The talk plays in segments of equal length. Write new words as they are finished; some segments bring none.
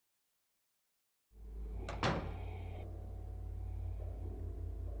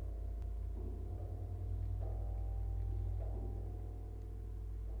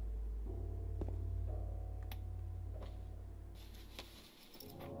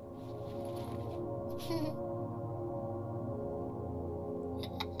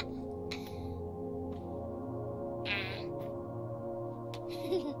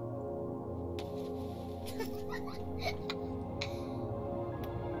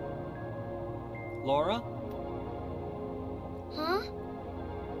Laura? Huh?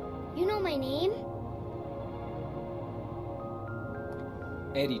 You know my name?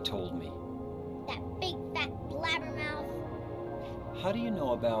 Eddie told me. That big fat blabbermouth. How do you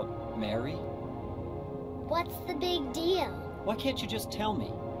know about Mary? What's the big deal? Why can't you just tell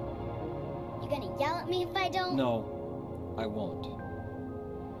me? You gonna yell at me if I don't? No, I won't.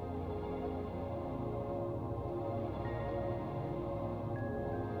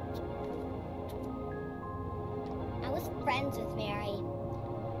 I was friends with Mary.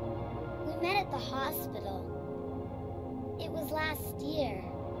 We met at the hospital. It was last year.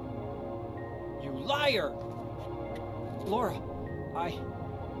 You liar! Laura,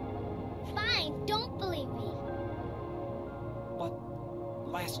 Fine, don't believe me. But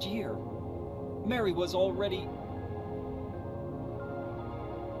last year, Mary was already...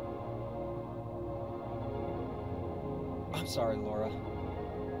 I'm sorry, Laura.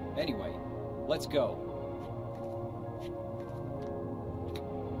 Anyway, let's go.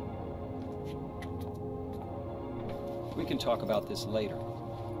 We can talk about this later.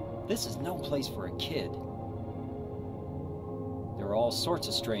 This is no place for a kid. There are all sorts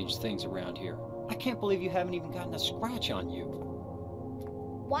of strange things around here. I can't believe you haven't even gotten a scratch on you.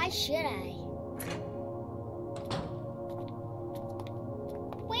 Why should I?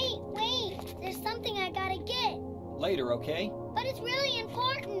 Wait! There's something I gotta get. Later, okay? But it's really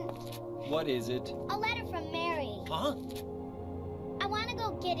important. What is it? A letter from Mary. Huh? I wanna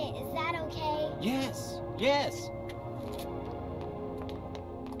go get it. Is that okay? Yes, yes.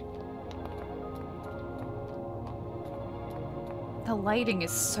 The lighting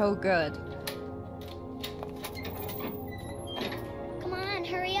is so good. Come on,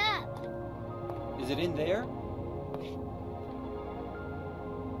 hurry up. Is it in there?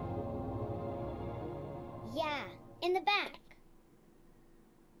 Yeah, in the back.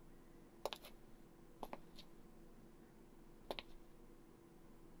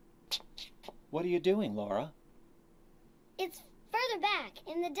 What are you doing, Laura? It's further back,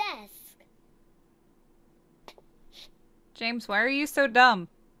 in the desk. James, why are you so dumb?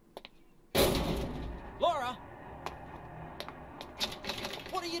 Laura!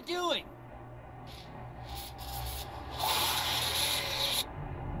 What are you doing?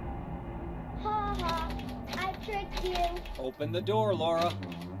 Ha ha, I tricked you. Open the door, Laura.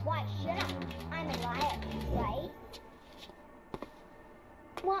 Why should I? I'm a liar, right?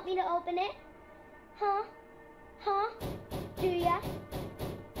 Want me to open it? Huh? Huh? Do ya?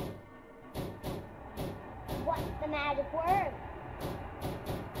 What's the magic word?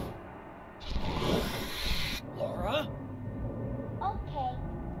 Laura? Okay,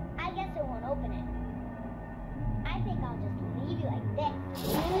 I guess I won't open it. I think I'll just leave you like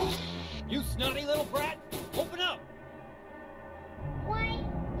this. You snotty little brat! Open up! Why,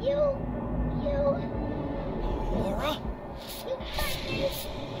 you... Laura? You bastard!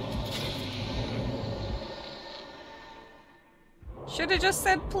 Should have just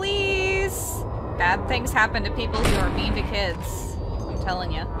said please. Bad things happen to people who are mean to kids. I'm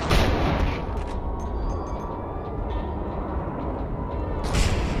telling you.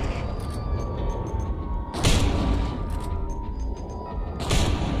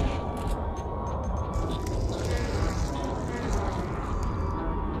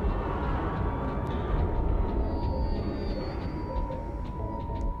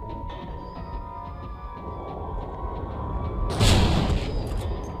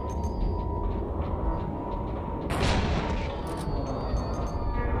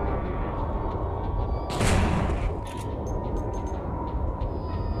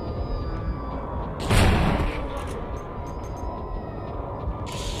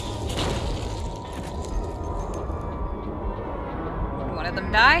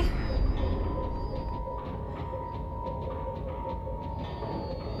 Die?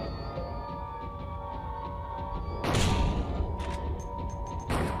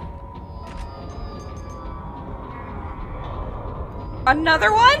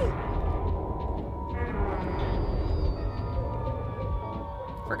 Another one?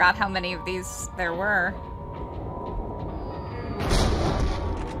 Forgot how many of these there were.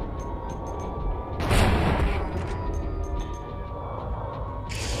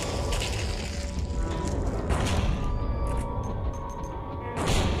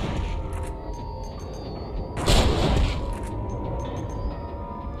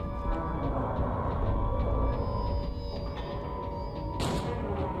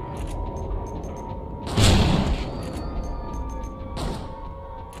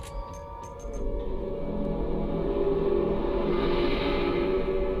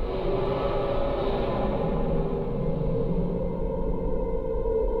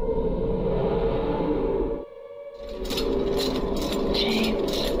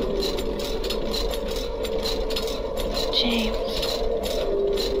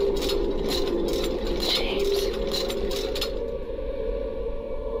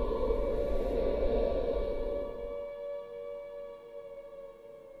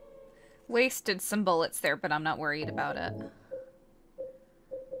 Wasted some bullets there, but I'm not worried about it.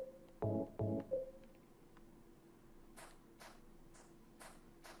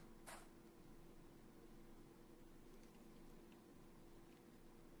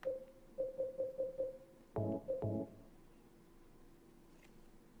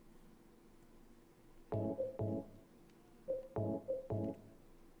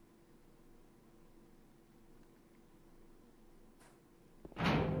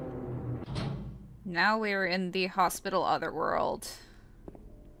 Now we're in the hospital Otherworld.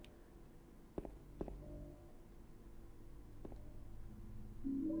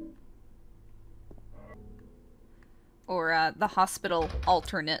 Or, the hospital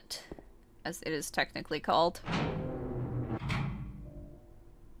alternate, as it is technically called.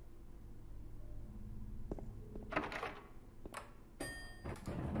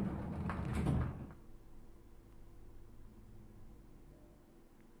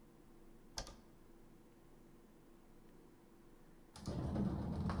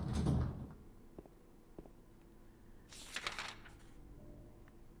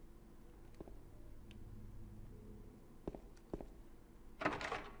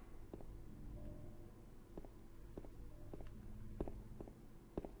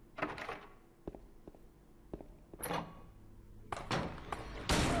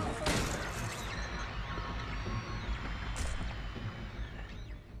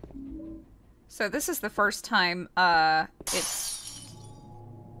 So this is the first time,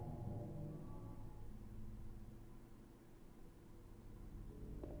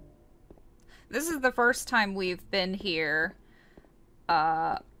 This is the first time we've been here,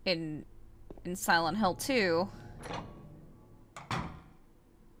 in Silent Hill 2.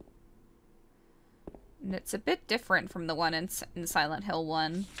 And it's a bit different from the one in Silent Hill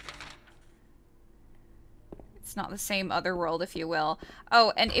 1. It's not the same Otherworld, if you will.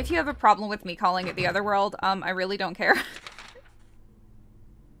 Oh, and if you have a problem with me calling it the Otherworld, I really don't care.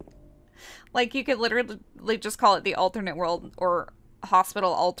 Like, you could literally just call it the alternate world, or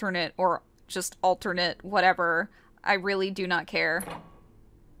hospital alternate, or just alternate, whatever. I really do not care.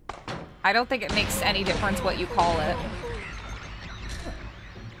 I don't think it makes any difference what you call it.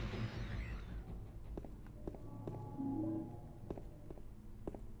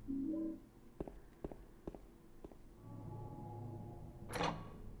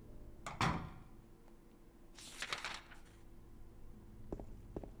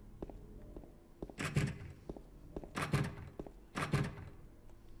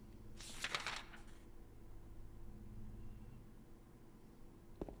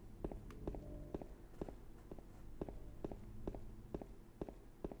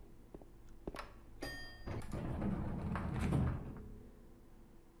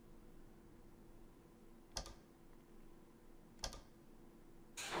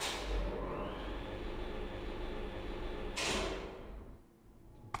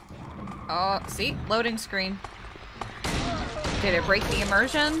 Oh, see? Loading screen. Did it break the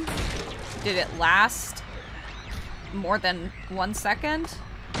immersion? Did it last more than 1 second?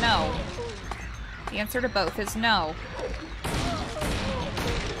 No. The answer to both is no.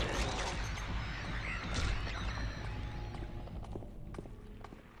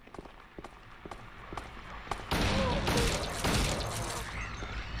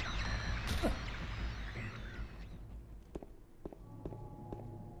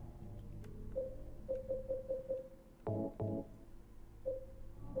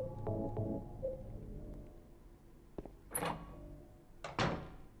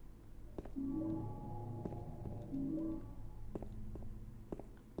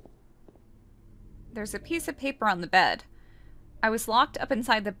 There's a piece of paper on the bed. I was locked up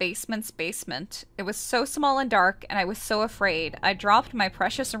inside the basement's basement. It was so small and dark, and I was so afraid. I dropped my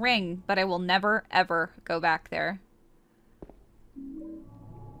precious ring, but I will never, ever go back there.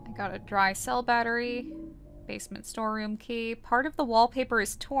 I got a dry cell battery. Basement storeroom key. Part of the wallpaper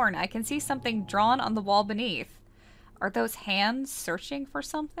is torn. I can see something drawn on the wall beneath. Are those hands searching for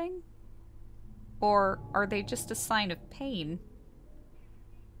something? Or are they just a sign of pain?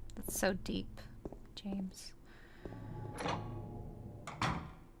 That's so deep. James.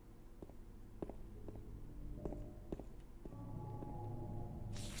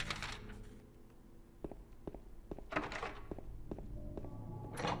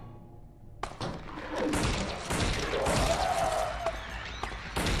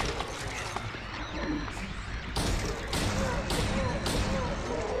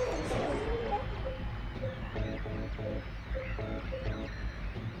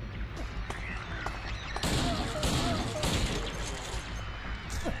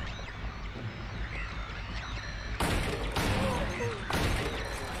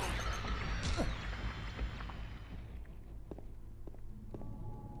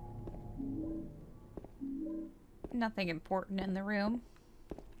 Nothing important in the room.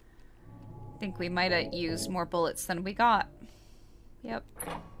 Think we might have used more bullets than we got. Yep.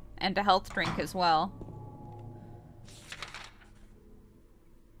 And a health drink as well.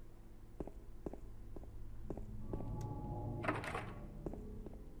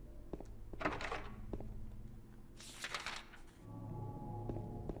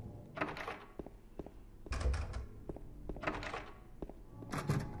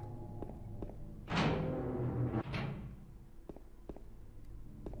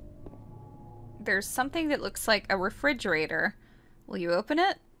 There's something that looks like a refrigerator. Will you open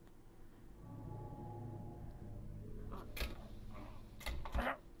it?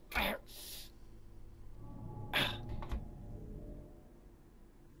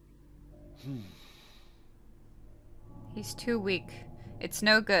 He's too weak. It's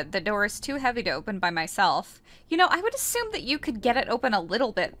no good. The door is too heavy to open by myself. You know, I would assume that you could get it open a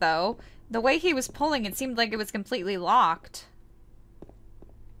little bit, though. The way he was pulling, it seemed like it was completely locked.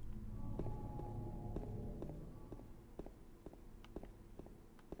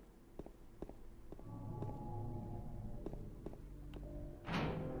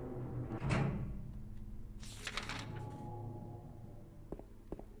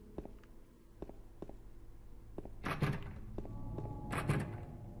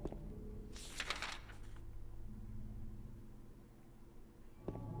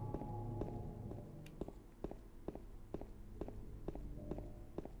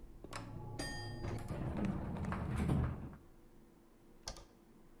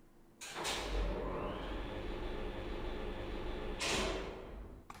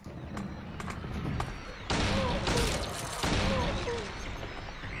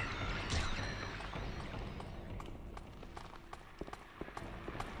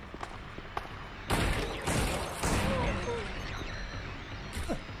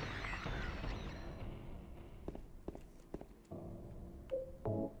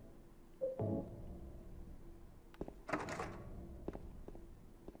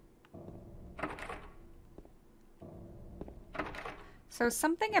 So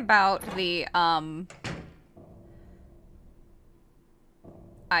something about the, I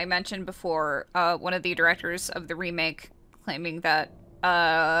mentioned before, one of the directors of the remake claiming that,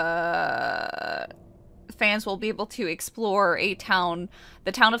 fans will be able to explore the town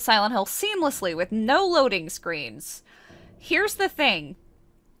of Silent Hill seamlessly with no loading screens. Here's the thing.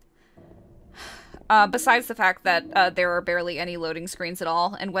 Besides the fact that, there are barely any loading screens at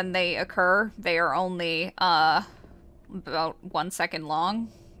all, and when they occur, they are only, about 1 second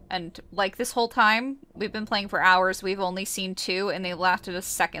long, and like this whole time we've been playing for hours, we've only seen 2 and they lasted a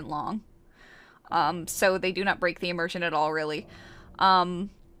second long. So they do not break the immersion at all, really.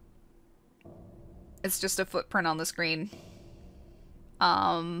 It's just a footprint on the screen.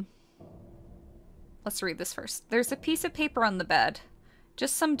 Let's read this first. There's a piece of paper on the bed.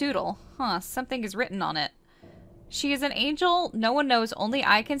 Just some doodle. Huh, something is written on it. She is an angel. No one knows. Only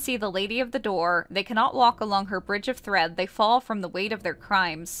I can see the lady of the door. They cannot walk along her bridge of thread. They fall from the weight of their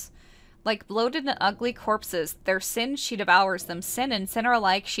crimes. Like bloated and ugly corpses, their sin, she devours them. Sin and sinner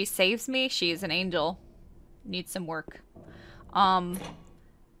alike, she saves me. She is an angel. Needs some work.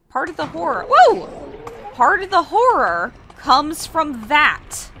 Part of the horror. Whoa! Part of the horror comes from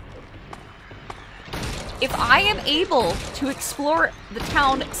that. If I am able to explore the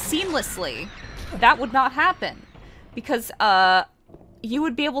town seamlessly, that would not happen. Because, you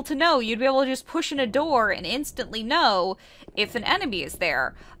would be able to know. You'd be able to just push in a door and instantly know if an enemy is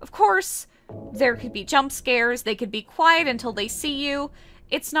there. Of course, there could be jump scares. They could be quiet until they see you.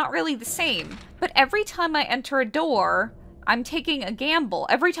 It's not really the same. But every time I enter a door, I'm taking a gamble.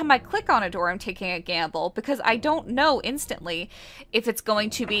 Every time I click on a door, I'm taking a gamble because I don't know instantly if it's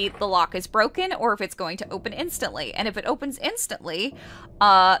going to be the lock is broken or if it's going to open instantly. And if it opens instantly,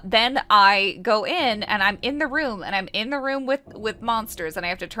 then I go in and I'm in the room and I'm in the room with monsters and I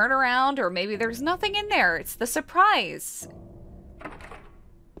have to turn around or maybe there's nothing in there. It's the surprise.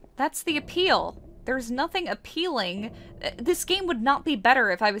 That's the appeal. There's nothing appealing. This game would not be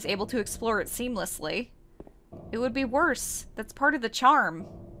better if I was able to explore it seamlessly. It would be worse. That's part of the charm.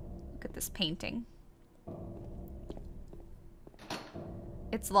 Look at this painting.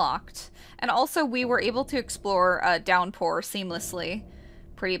 It's locked. And also, we were able to explore Downpour seamlessly.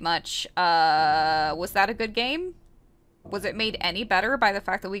 Pretty much. Was that a good game? Was it made any better by the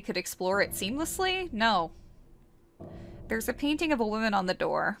fact that we could explore it seamlessly? No. There's a painting of a woman on the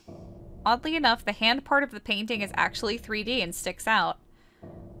door. Oddly enough, the hand part of the painting is actually 3D and sticks out.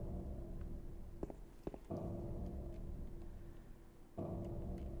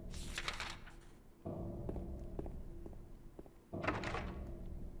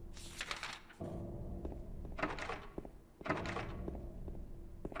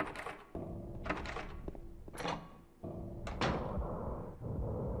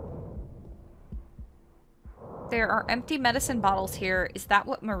 There are empty medicine bottles here. Is that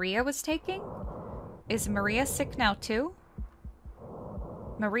what Maria was taking? Is Maria sick now too?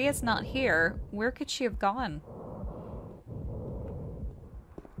 Maria's not here. Where could she have gone?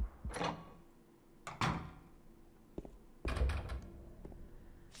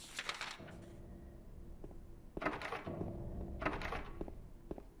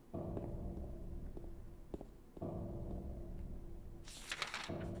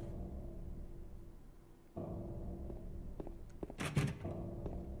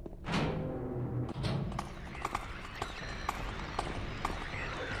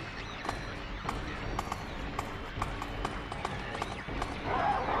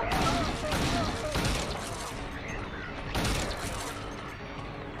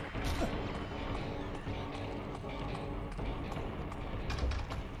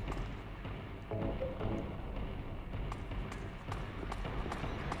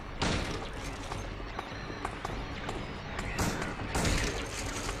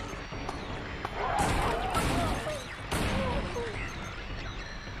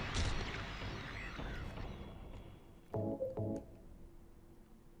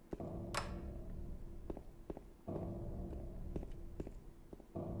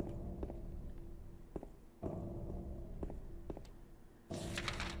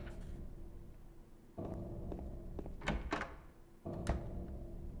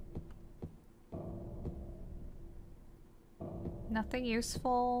 Nothing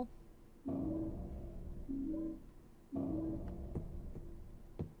useful.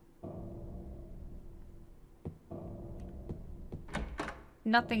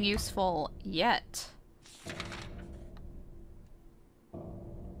 Nothing useful yet.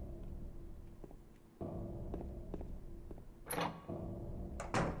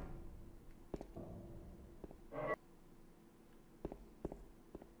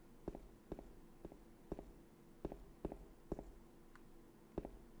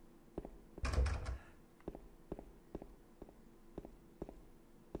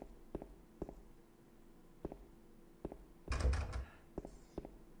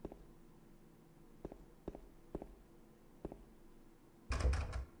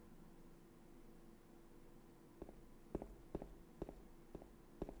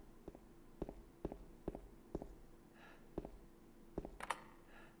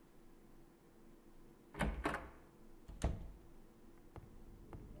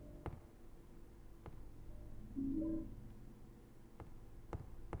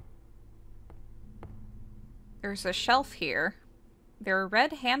 There's a shelf here. There are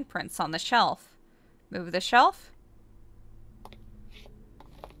red handprints on the shelf. Move the shelf.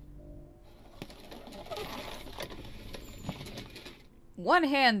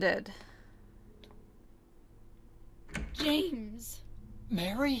 One-handed. James.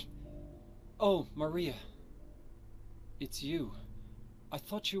 Mary? Oh, Maria. It's you. I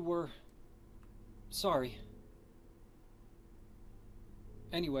thought you were... Sorry.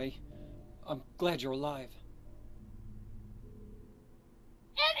 Anyway, I'm glad you're alive.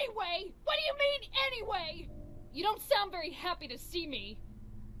 Anyway? What do you mean, anyway? You don't sound very happy to see me.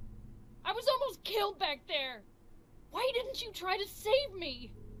 I was almost killed back there. Why didn't you try to save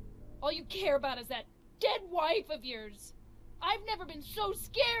me? All you care about is that dead wife of yours. I've never been so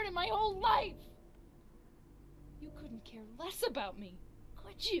scared in my whole life. You couldn't care less about me,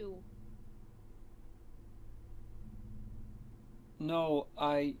 could you? No,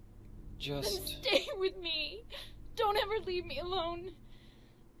 I Then just... stay with me. Don't ever leave me alone.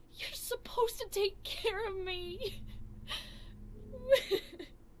 You're supposed to take care of me.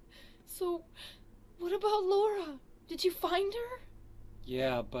 So, what about Laura? Did you find her?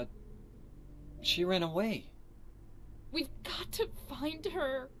 Yeah, but... she ran away. We've got to find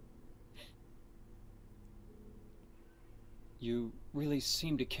her. You really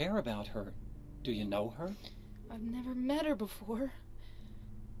seem to care about her. Do you know her? I've never met her before.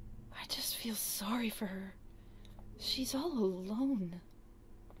 I just feel sorry for her. She's all alone.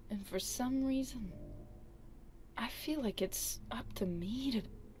 And for some reason, I feel like it's up to me to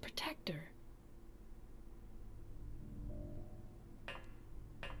protect her.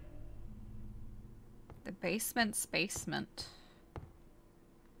 The basement's basement.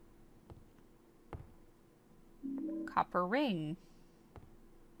 Copper ring.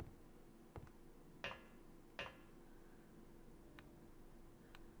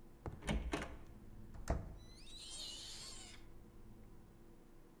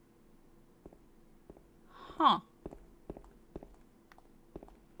 Huh.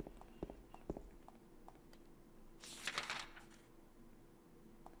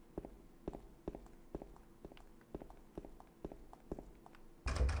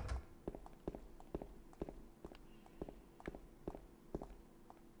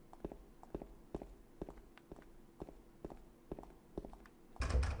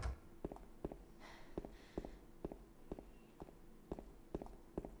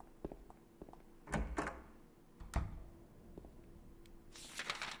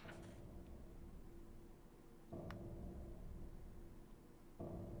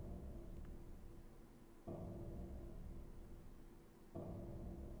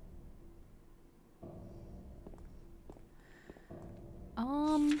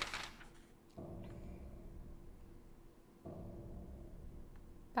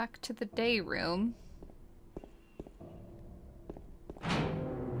 Back to the day room.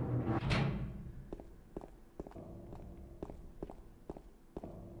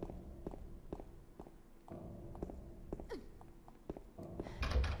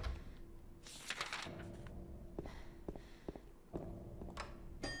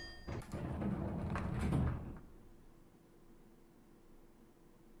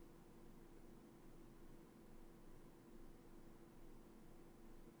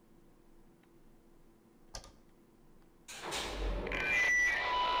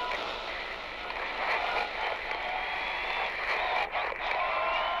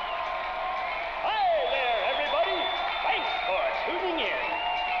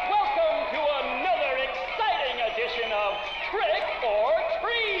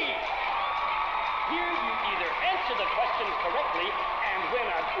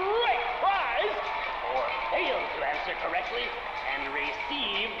 Correctly and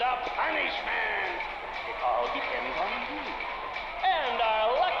receive the punishment. It all depends on you. And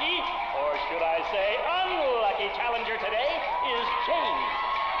our lucky, or should I say unlucky challenger today is James.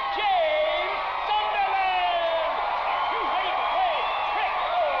 James Sunderland! Are you ready to play trick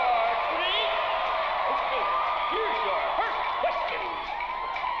or treat? Okay, here's your first question.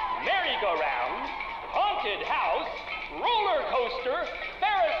 Merry-go-round, haunted house, roller coaster,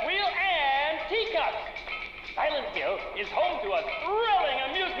 Ferris wheel, and teacups. Silent Hill is home to a thrilling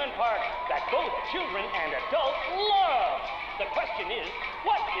amusement park that both children and adults love. The question is,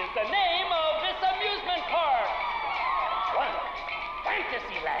 what is the name of this amusement park? 1.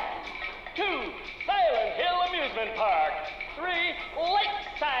 Fantasyland. 2. Silent Hill Amusement Park. 3.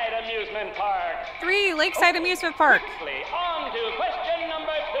 Lakeside Amusement Park. 3. Lakeside Amusement Park. Quickly, on to question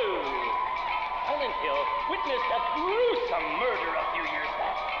number 2. Silent Hill witnessed a gruesome murder a few years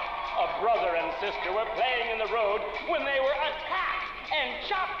back. A brother and sister were playing in the road when they were attacked and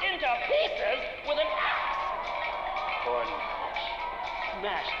chopped into pieces with an axe. Torn flesh,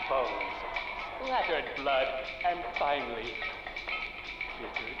 smashed bones, splattered blood, and finally,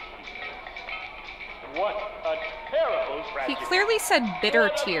 bitter tears. What a terrible tragedy. He clearly said bitter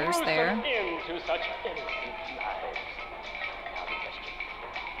What a tears gruesome there. end to such innocent lives. Now the question.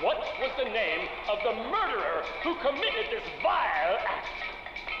 What was the name of the murderer who committed this vile act?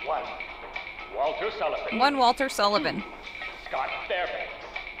 1. Walter Sullivan. 1. Walter Sullivan. 2. Scott Fairbanks.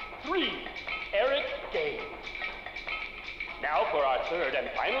 3. Eric Gaines. Now for our third and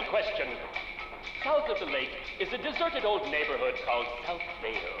final question. South of the lake is a deserted old neighborhood called South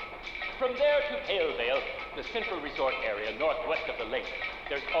Vale. From there to Pale Vale, the central resort area northwest of the lake,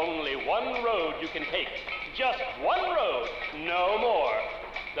 there's only one road you can take. Just one road, no more.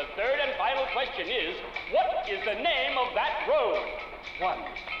 The third and final question is, what is the name of that road? 1.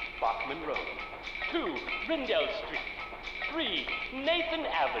 Bachman Road. 2. Rindell Street. 3. Nathan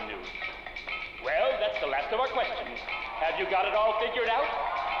Avenue. Well, that's the last of our questions. Have you got it all figured out?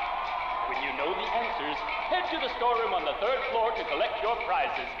 When you know the answers, head to the storeroom on the 3rd floor to collect your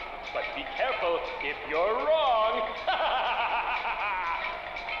prizes. But be careful if you're wrong.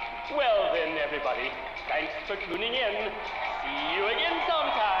 Well then, everybody, thanks for tuning in. See you again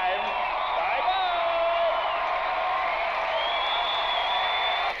sometime. Bye-bye.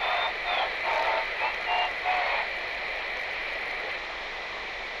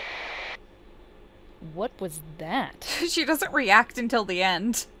 What was that? She doesn't react until the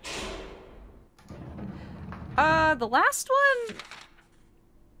end. The last one?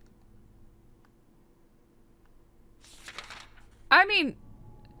 I mean...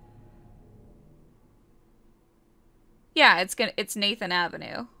 Yeah, it's Nathan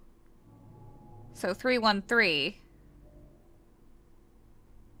Avenue. So 313.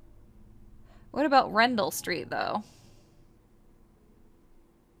 What about Rendell Street, though?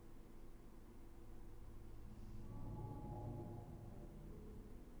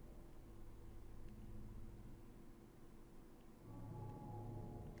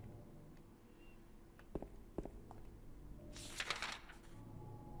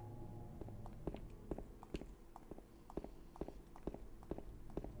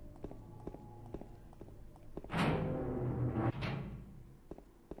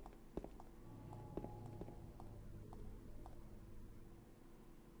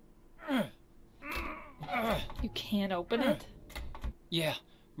 You can't open it? Yeah,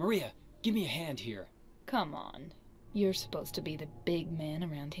 Maria, give me a hand here. Come on. You're supposed to be the big man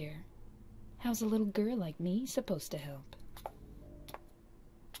around here. How's a little girl like me supposed to help?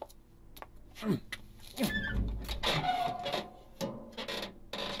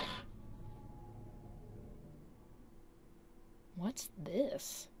 What's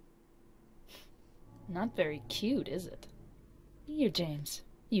this? Not very cute, is it? Here, James.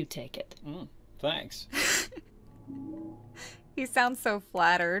 You take it. Thanks. He sounds so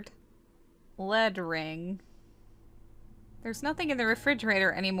flattered. Lead ring. There's nothing in the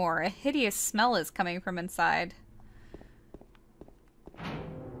refrigerator anymore. A hideous smell is coming from inside.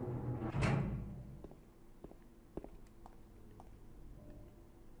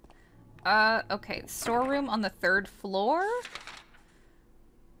 Okay. Storeroom on the 3rd floor?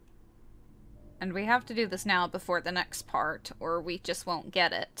 And we have to do this now before the next part, or we just won't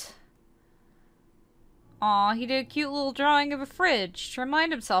get it. Aw, he did a cute little drawing of a fridge to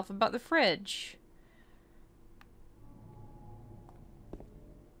remind himself about the fridge.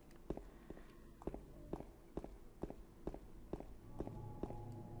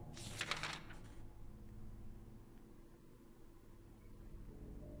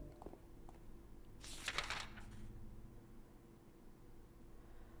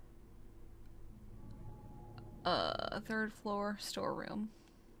 Third floor storeroom.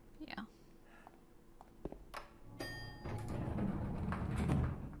 Yeah.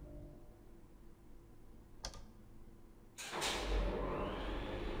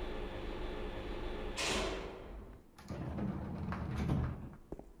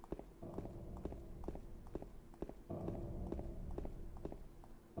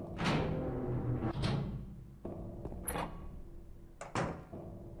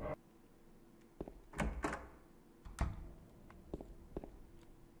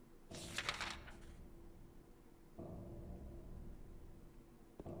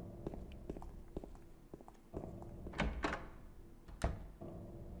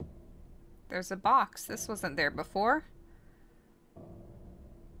 There's a box. This wasn't there before.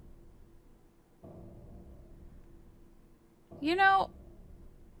 You know,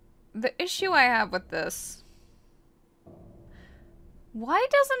 the issue I have with this... Why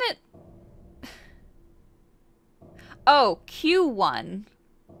doesn't it... Oh, Q1.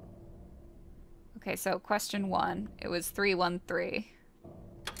 Okay, so question 1. It was 313.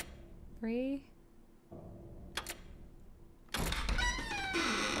 3...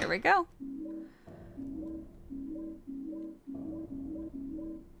 Here we go.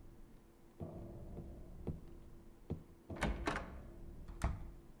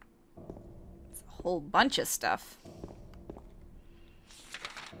 It's a whole bunch of stuff.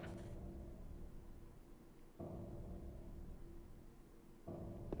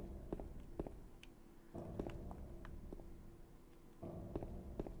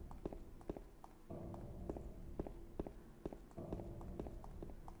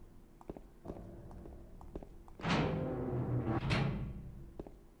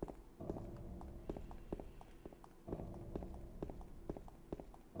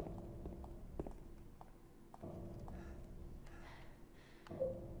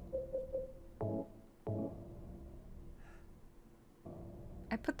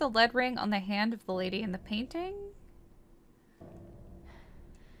 I put the lead ring on the hand of the lady in the painting?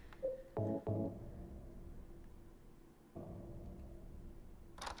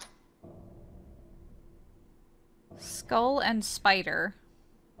 Skull and spider.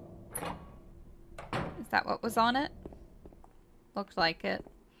 Is that what was on it? Looked like it.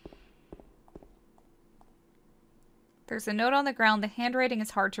 There's a note on the ground. The handwriting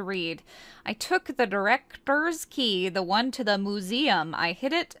is hard to read. I took the director's key, the one to the museum. I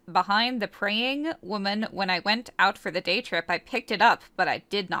hid it behind the praying woman when I went out for the day trip. I picked it up, but I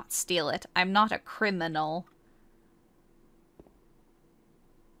did not steal it. I'm not a criminal.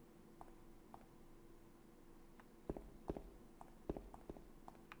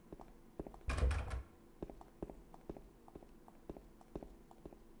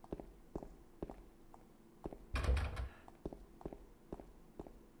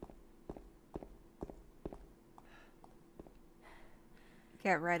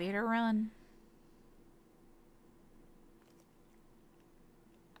 Get ready to run.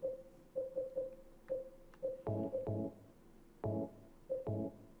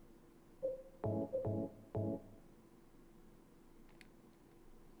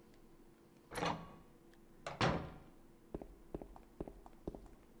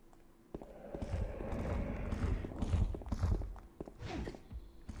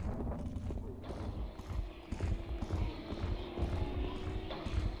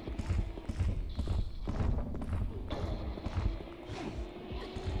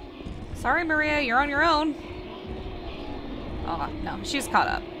 Sorry, Maria, you're on your own. Oh, no, she's caught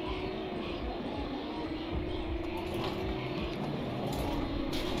up.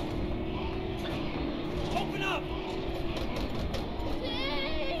 Open up!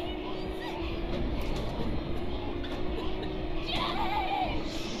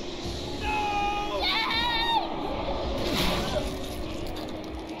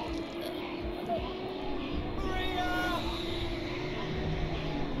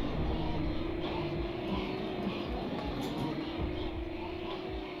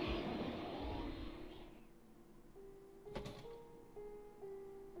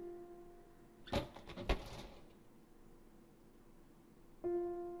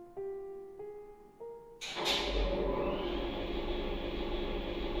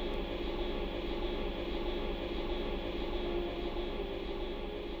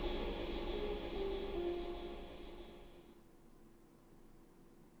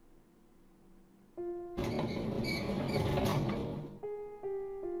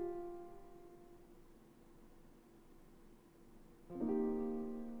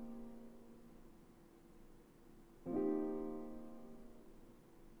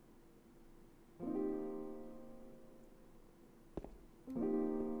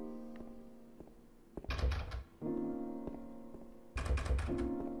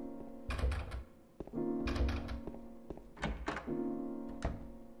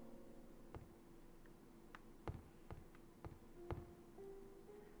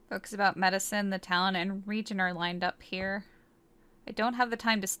 Books about medicine, the town, and region are lined up here. I don't have the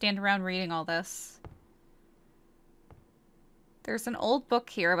time to stand around reading all this. There's an old book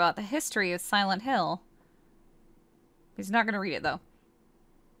here about the history of Silent Hill. He's not going to read it, though.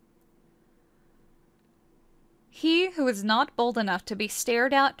 He who is not bold enough to be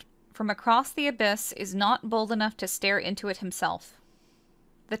stared at from across the abyss is not bold enough to stare into it himself.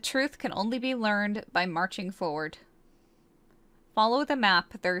 The truth can only be learned by marching forward. Follow the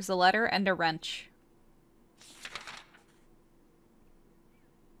map. There's a letter and a wrench.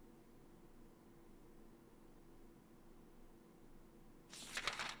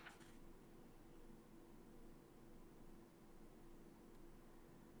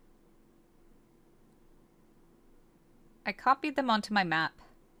 I copied them onto my map.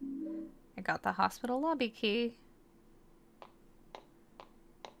 I got the hospital lobby key.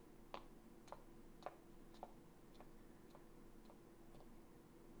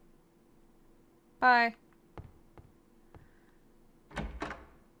 Bye.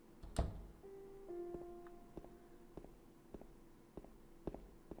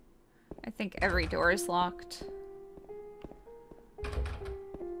 I think every door is locked.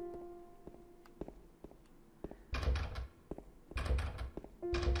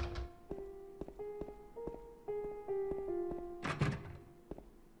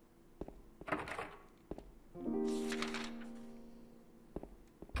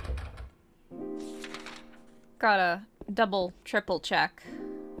 Gotta double, triple check,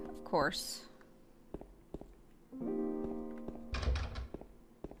 of course.